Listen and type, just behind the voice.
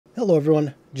Hello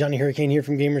everyone, Johnny Hurricane here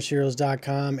from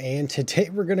GamersHeroes.com, and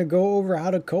today we're going to go over how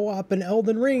to co-op in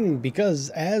Elden Ring, because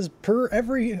as per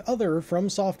every other From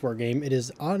Software game, it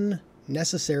is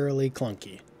unnecessarily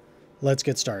clunky. Let's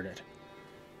get started.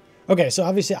 Okay, so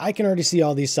obviously I can already see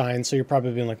all these signs, so you're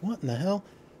probably being like, what in the hell?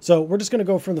 So we're just going to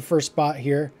go from the first spot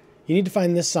here. You need to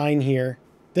find this sign here.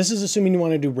 This is assuming you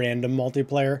want to do random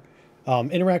multiplayer.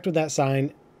 Interact with that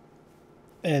sign,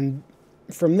 and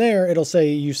from there, it'll say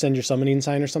you send your summoning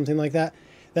sign or something like that.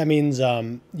 That means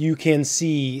you can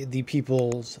see the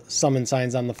people's summon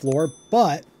signs on the floor,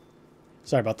 but,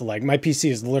 sorry about the lag. My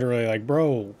PC is literally like,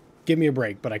 bro, give me a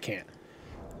break, but I can't.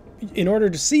 In order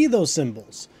to see those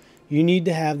symbols, you need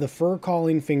to have the Fur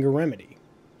Calling Finger Remedy.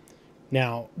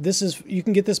 Now, you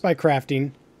can get this by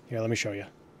crafting. Here, let me show you.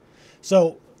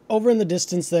 So, over in the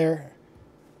distance there,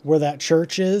 where that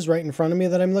church is, right in front of me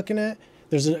that I'm looking at,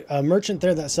 there's a merchant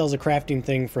there that sells a crafting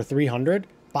thing for 300.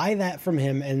 Buy that from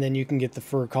him, and then you can get the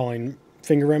Fur Calling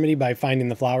Finger Remedy by finding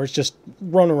the flowers. Just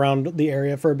run around the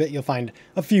area for a bit. You'll find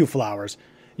a few flowers.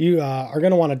 You are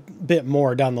going to want a bit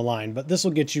more down the line, but this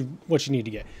will get you what you need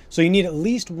to get. So you need at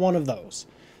least one of those.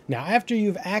 Now, after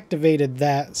you've activated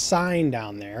that sign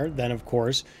down there, then, of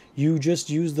course, you just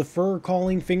use the Fur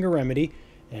Calling Finger Remedy,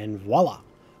 and voila.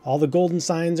 All the golden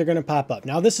signs are going to pop up.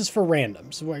 Now, this is for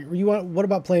randoms. What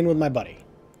about playing with my buddy?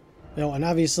 You know, and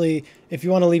obviously, if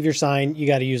you want to leave your sign, you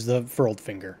got to use the furled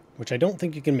finger, which I don't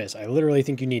think you can miss. I literally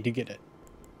think you need to get it.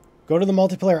 Go to the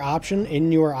multiplayer option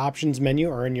in your options menu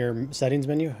or in your settings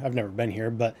menu. I've never been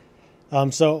here, but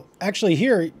so actually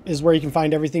here is where you can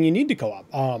find everything you need to co-op.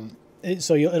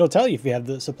 So it'll tell you if you have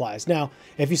the supplies. Now,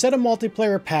 if you set a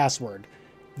multiplayer password,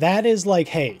 that is like,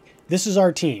 hey, this is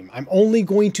our team. I'm only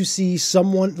going to see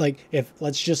someone, like, if,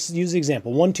 let's just use the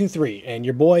example, 1, 2, 3, and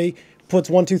your boy puts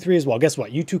 1, 2, 3 as well. Guess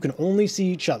what? You two can only see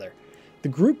each other. The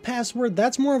group password,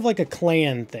 that's more of like a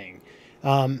clan thing.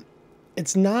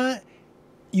 It's not,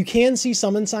 you can see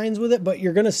summon signs with it, but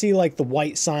you're going to see like the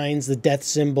white signs, the death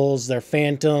symbols, their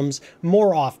phantoms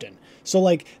more often. So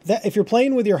like that, if you're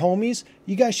playing with your homies,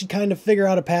 you guys should kind of figure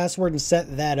out a password and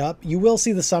set that up. You will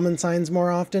see the summon signs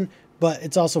more often, but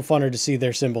it's also funner to see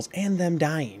their symbols and them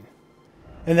dying.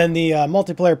 And then the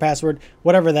multiplayer password,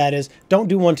 whatever that is, don't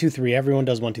do 1, 2, 3. Everyone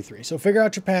does 1, 2, 3. So figure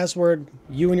out your password,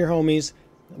 you and your homies.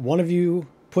 One of you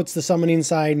puts the summoning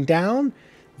sign down.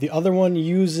 The other one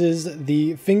uses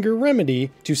the finger remedy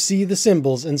to see the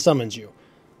symbols and summons you.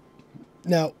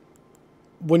 Now,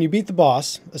 when you beat the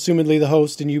boss, assumedly the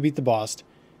host and you beat the boss,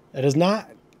 it does not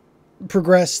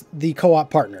progress the co-op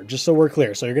partner, just so we're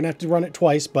clear. So you're going to have to run it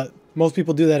twice, but most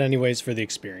people do that anyways for the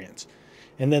experience.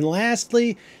 And then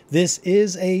lastly, this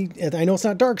is I know it's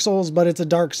not Dark Souls, but it's a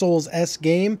Dark Souls-esque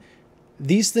game.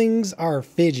 These things are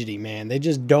fidgety, man. They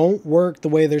just don't work the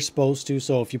way they're supposed to.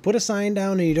 So if you put a sign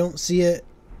down and you don't see it,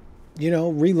 you know,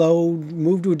 reload,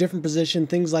 move to a different position,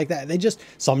 things like that.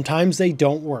 Sometimes they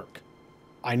don't work.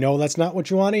 I know that's not what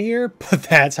you want to hear, but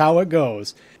that's how it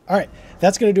goes. All right,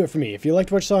 that's going to do it for me. If you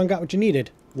liked what you saw and got what you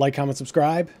needed, like, comment,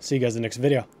 subscribe. See you guys in the next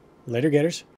video. Later, Gators.